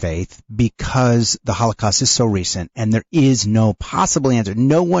Jewish faith, because the Holocaust is so recent and there is no possible answer.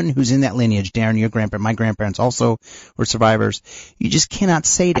 No one who's in that lineage, Darren, your grandparents, my grandparents also were survivors. You just cannot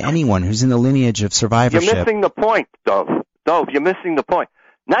say to anyone who's in the lineage of survivorship. You're missing the point, Dove. You're missing the point.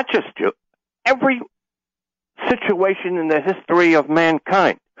 Not just Jews. every situation in the history of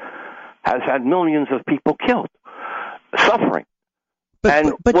mankind has had millions of people killed, suffering. But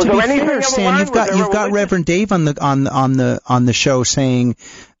was to there be anything fair, ever Stan, wrong? you've Was there got a religion? Reverend Dave on the show saying,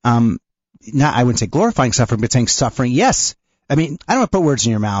 not I wouldn't say glorifying suffering, but saying suffering. Yes, I mean I don't want to put words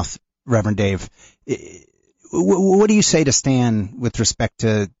in your mouth, Reverend Dave. What do you say to Stan with respect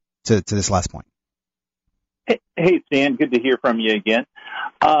to this last point? Hey, Stan, good to hear from you again.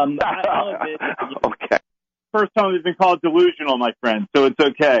 I'll admit, Okay. first time we've been called delusional, my friend, so it's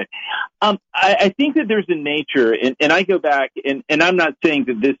okay. I think that there's a nature, and I go back, and I'm not saying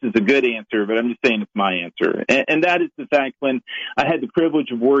that this is a good answer, but I'm just saying it's my answer. And that is the fact when I had the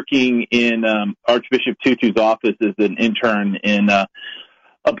privilege of working in Archbishop Tutu's office as an intern in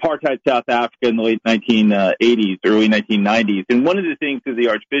apartheid South Africa in the late 1980s, early 1990s. And one of the things that the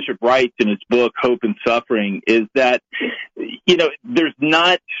Archbishop writes in his book, Hope and Suffering, is that, you know, there's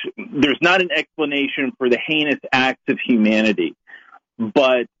not an explanation for the heinous acts of humanity.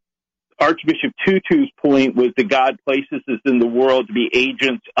 But Archbishop Tutu's point was that God places us in the world to be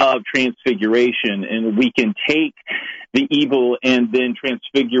agents of transfiguration, and we can take the evil and then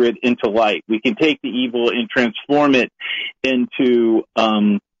transfigure it into light. We can take the evil and transform it into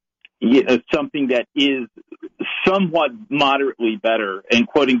something that is somewhat moderately better. And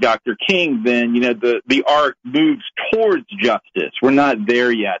quoting Dr. King, then, you know, the arc moves towards justice. We're not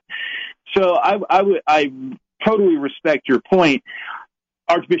there yet. So I totally respect your point.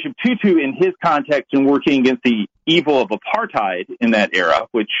 Archbishop Tutu, in his context and working against the evil of apartheid in that era,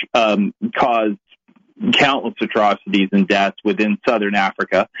 which caused countless atrocities and deaths within southern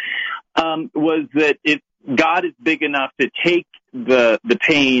Africa, was that if God is big enough to take the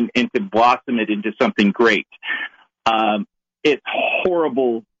pain and to blossom it into something great, it's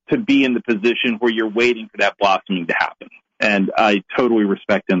horrible to be in the position where you're waiting for that blossoming to happen. And I totally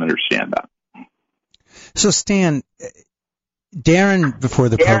respect and understand that. So, Stan, Darren, before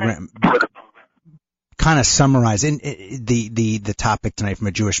the program, kind of summarized the topic tonight from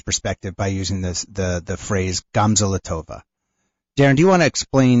a Jewish perspective by using the phrase Gamza Latova. Darren, do you want to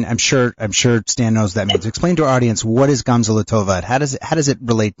explain? I'm sure Stan knows what that means. Explain to our audience what is Gamza Latova and how does it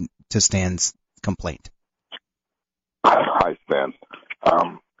relate to Stan's complaint? Hi, Stan.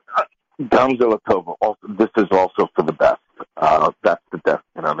 Gamza Latova. This is also for the best. That's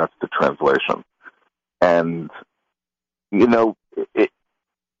the translation. And you know,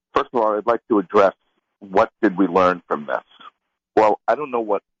 first of all, I'd like to address what did we learn from this? Well, I don't know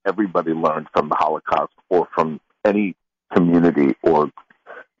what everybody learned from the Holocaust or from any community or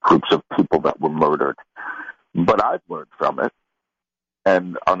groups of people that were murdered, but I've learned from it.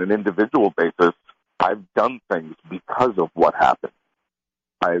 And on an individual basis, I've done things because of what happened.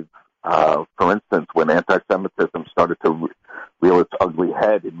 For instance, when anti-Semitism started to rear its ugly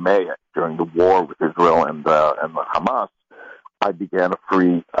head in May during the war with Israel and the Hamas, I began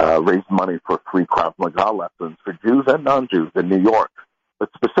raise money for free Krav Maga lessons for Jews and non-Jews in New York,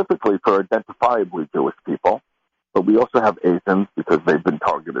 but specifically for identifiably Jewish people. But we also have Asians because they've been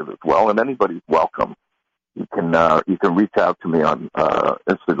targeted as well, and anybody's welcome. You can reach out to me on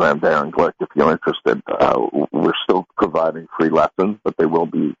Instagram, Darren Glick, if you're interested. We're still providing free lessons, but they will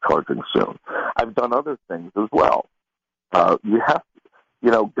be charging soon. I've done other things as well. Gamza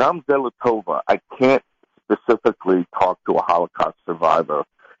Latova, I can't specifically talk to a Holocaust survivor,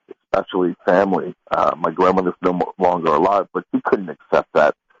 especially family. My grandmother's no longer alive, but she couldn't accept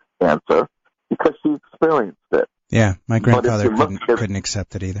that answer because she experienced it. Yeah, my grandfather couldn't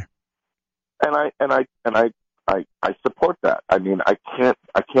accept it either. And I support that. I mean, I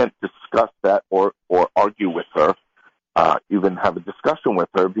can't discuss that or argue with her, even have a discussion with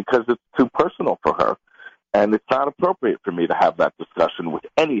her because it's too personal for her, and it's not appropriate for me to have that discussion with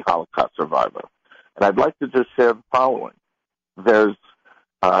any Holocaust survivor. And I'd like to just share the following: there's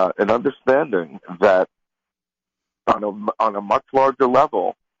an understanding that on a much larger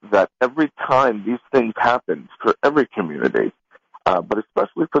level that every time these things happen for every community, but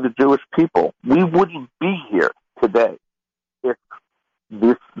especially for the Jewish people, we wouldn't be here today if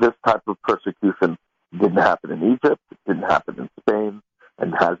this type of persecution didn't happen in Egypt, it didn't happen in Spain,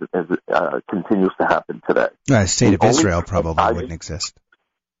 and continues to happen today. The state of Israel probably wouldn't exist.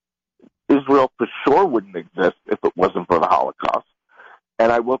 Israel for sure wouldn't exist if it wasn't for the Holocaust.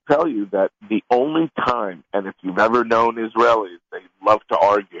 And I will tell you that the only time, and if you've ever known Israelis, they love to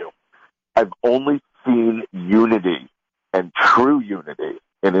argue, I've only seen unity and true unity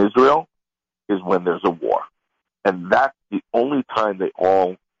in Israel is when there's a war. And that's the only time they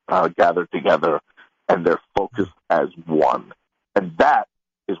all gather together and they're focused as one. And that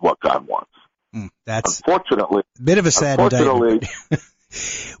is what God wants. That's unfortunately a bit of a sad indictment.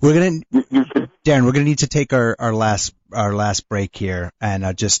 Darren, we're gonna need to take our last break here,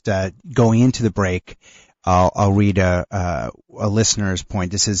 and just going into the break, I'll read a listener's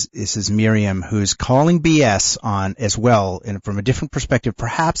point. This is Miriam, who's calling BS on as well, and from a different perspective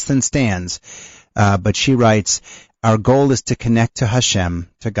perhaps than Stan's, but she writes, "Our goal is to connect to Hashem,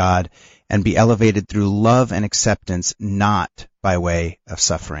 to God, and be elevated through love and acceptance, not by way of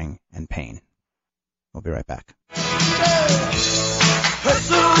suffering and pain." We'll be right back.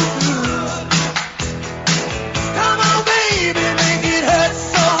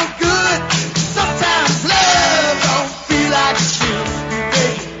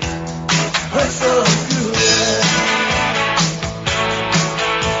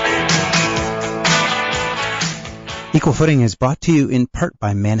 Equal Footing is brought to you in part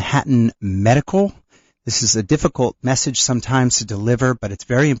by Manhattan Medical. This is a difficult message sometimes to deliver, but it's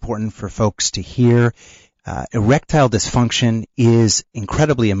very important for folks to hear. Erectile dysfunction is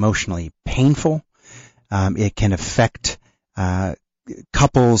incredibly emotionally painful. It can affect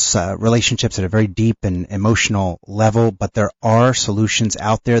couples' relationships at a very deep and emotional level, but there are solutions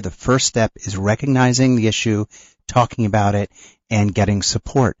out there. The first step is recognizing the issue, talking about it, and getting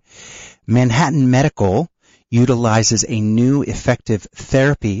support. Manhattan Medical utilizes a new effective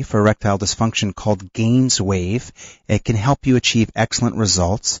therapy for erectile dysfunction called GainsWave. It can help you achieve excellent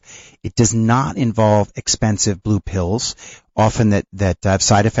results. It does not involve expensive blue pills, often that have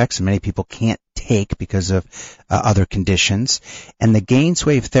side effects and many people can't take because of other conditions. And the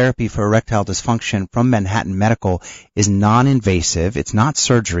GainsWave therapy for erectile dysfunction from Manhattan Medical is non-invasive, it's not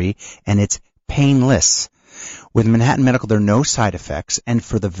surgery, and it's painless. With Manhattan Medical, there are no side effects, and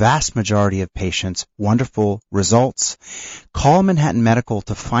for the vast majority of patients, wonderful results. Call Manhattan Medical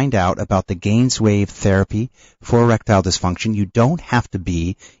to find out about the GainsWave therapy for erectile dysfunction. You don't have to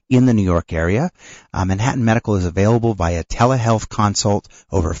be in the New York area. Manhattan Medical is available via telehealth consult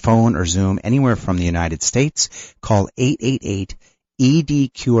over phone or Zoom anywhere from the United States. Call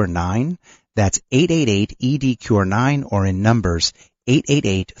 888-ED-CURE-9. That's 888-ED-CURE-9, or in numbers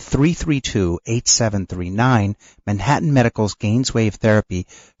 888-332-8739, Manhattan Medical's GainsWave therapy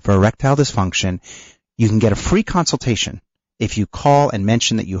for erectile dysfunction. You can get a free consultation if you call and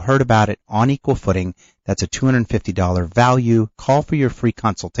mention that you heard about it on Equal Footing. That's a $250 value. Call for your free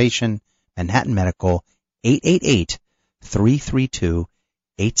consultation. Manhattan Medical,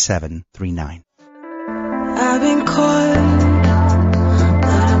 888-332-8739. I've been caught, but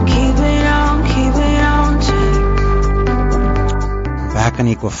I'm keeping on to. Back on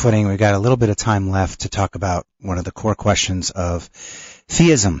Equal Footing, we've got a little bit of time left to talk about one of the core questions of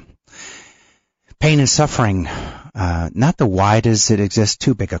theism. Pain and suffering, not the why does it exist,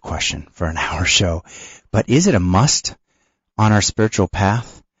 too big a question for an hour show, but is it a must on our spiritual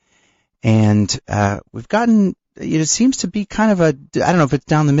path? And we've gotten, it seems to be kind of I don't know if it's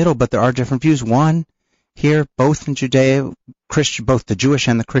down the middle, but there are different views. One, here, both in Judeo-Christian, both the Jewish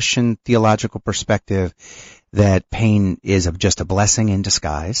and the Christian theological perspective, that pain is just a blessing in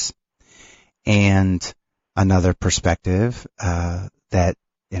disguise, and another perspective that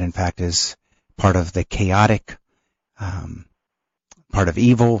it in fact is part of the chaotic part of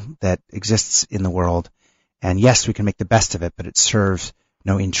evil that exists in the world. And yes, we can make the best of it, but it serves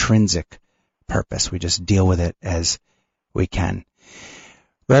no intrinsic purpose. We just deal with it as we can.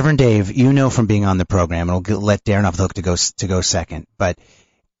 Reverend Dave, you know from being on the program, and I'll let Darren off the hook to go second, but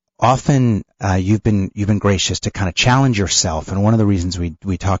often you've been gracious to kind of challenge yourself, and one of the reasons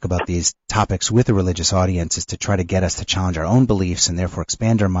we talk about these topics with a religious audience is to try to get us to challenge our own beliefs and therefore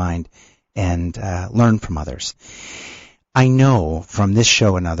expand our mind and learn from others. I know from this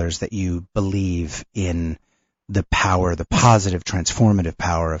show and others that you believe in the power, the positive, transformative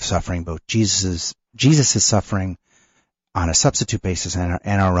power of suffering, both Jesus' suffering on a substitute basis and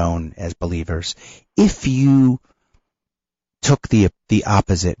our own as believers. If you took the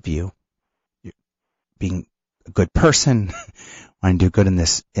opposite view, being a good person, wanting to do good in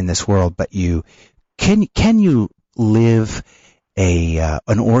this world, but can you live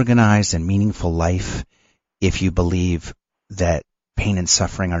an organized and meaningful life if you believe that pain and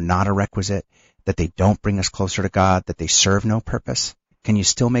suffering are not a requisite, that they don't bring us closer to God, that they serve no purpose? Can you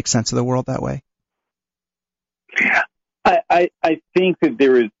still make sense of the world that way? I think that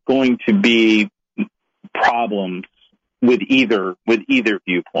there is going to be problems with either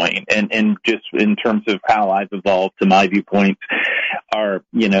viewpoint, and just in terms of how I've evolved to my viewpoints are,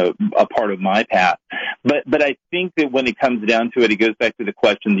 a part of my path. But I think that when it comes down to it, it goes back to the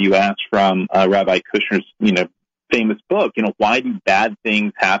question that you asked from Rabbi Kushner's, famous book, why do bad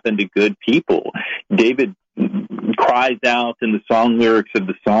things happen to good people? David cries out in the song lyrics of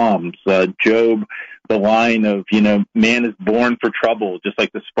the Psalms. Job, the line of, man is born for trouble, just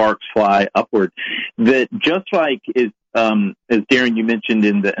like the sparks fly upward. That just like as Darren, you mentioned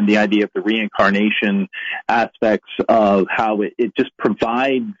in the idea of the reincarnation aspects of how it just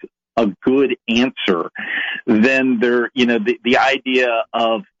provides a good answer, then the idea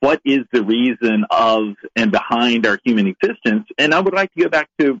of what is the reason of and behind our human existence. And I would like to go back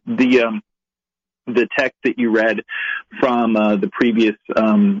to the text that you read from the previous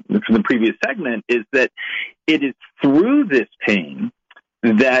segment, is that it is through this pain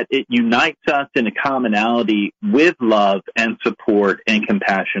that it unites us in a commonality with love and support and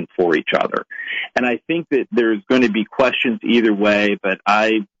compassion for each other. And I think that there's going to be questions either way, but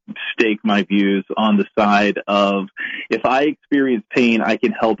I stake my views on the side of, if I experience pain, I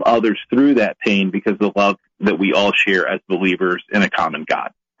can help others through that pain because of the love that we all share as believers in a common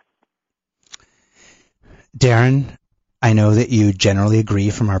God. Darren, I know that you generally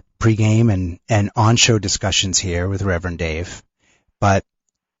agree from our pregame and on-show discussions here with Reverend Dave, but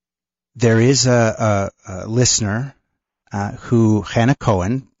there is a listener who, Hannah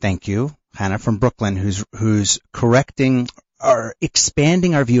Cohen, thank you, Hannah from Brooklyn, who's correcting or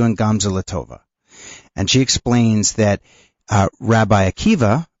expanding our view on Gamza Latova. And she explains that Rabbi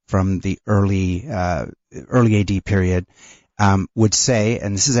Akiva from the early AD period would say,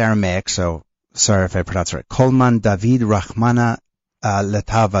 and this is Aramaic, so sorry if I pronounce it right, Kolman David Rahmana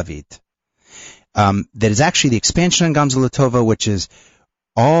Letavavid. That is actually the expansion on Gamza Latova, which is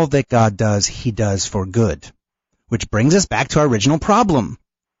all that God does, he does for good. Which brings us back to our original problem,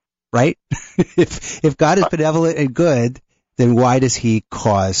 right? If God is benevolent and good, then why does he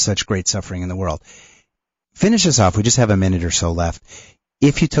cause such great suffering in the world? Finish us off. We just have a minute or so left.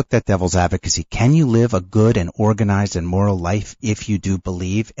 If you took that devil's advocacy, can you live a good and organized and moral life if you do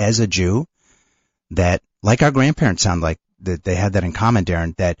believe, as a Jew, that, like our grandparents sound like, that they had that in common,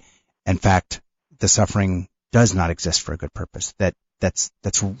 Darren, that, in fact, the suffering does not exist for a good purpose,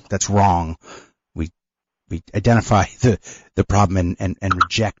 that's wrong. We identify the problem and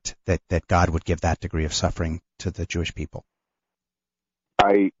reject that God would give that degree of suffering to the Jewish people.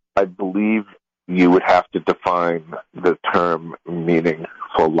 I believe you would have to define the term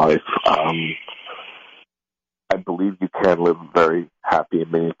meaningful life. I believe you can live a very happy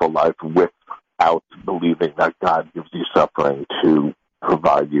and meaningful life without believing that God gives you suffering to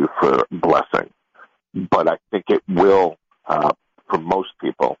provide you for blessing. But I think it will, for most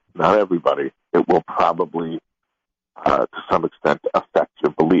people, not everybody, it will probably, to some extent, affect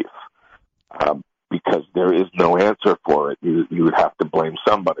your belief. Because there is no answer for it. You would have to blame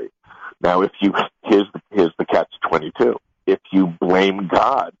somebody. Now, here's the catch-22. If you blame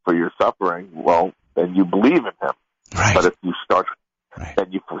God for your suffering, well, then you believe in him. Right. But if you start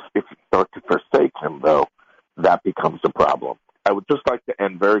to forsake him, though, that becomes a problem. I would just like to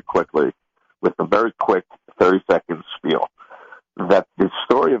end very quickly with a very quick 30-second spiel that the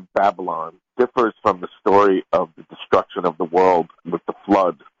story of Babylon differs from the story of the destruction of the world with the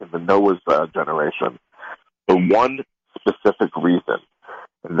flood in the Noah's generation for one specific reason,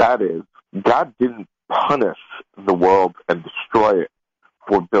 and that is God didn't punish the world and destroy it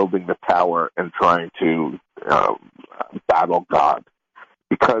for building the tower and trying to battle God.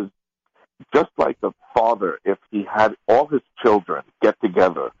 Because just like the father, if he had all his children get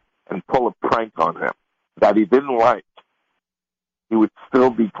together and pull a prank on him that he didn't like, he would still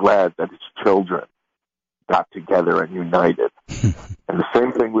be glad that his children got together and united. And the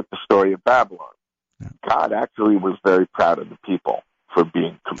same thing with the story of Babylon. God actually was very proud of the people for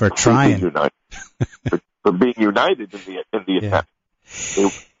being completely united, for being united in the attempt.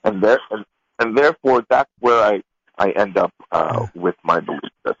 And therefore, that's where I end up with my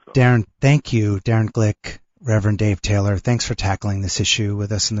belief system. Darren, thank you. Darren Glick, Reverend Dave Taylor, thanks for tackling this issue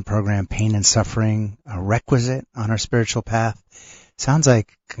with us in the program. Pain and suffering, a requisite on our spiritual path. Sounds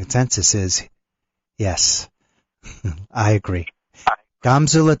like consensus is yes. I agree.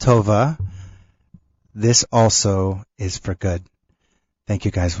 Gamza Latova, this also is for good. Thank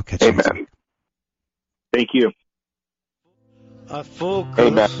you, guys. We'll catch you next week. Thank you. I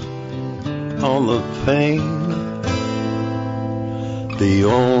focus on the pain, the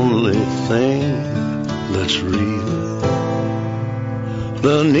only thing that's real.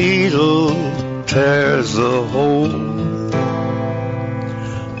 The needle tears a hole,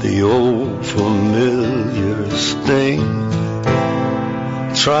 the old familiar sting.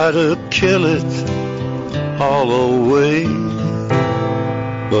 Try to kill it all away,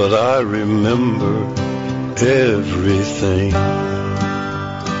 but I remember everything.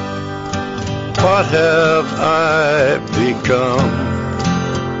 What have I become?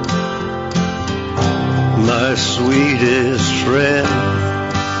 my sweetest friend.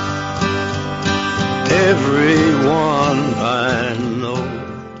 Everyone I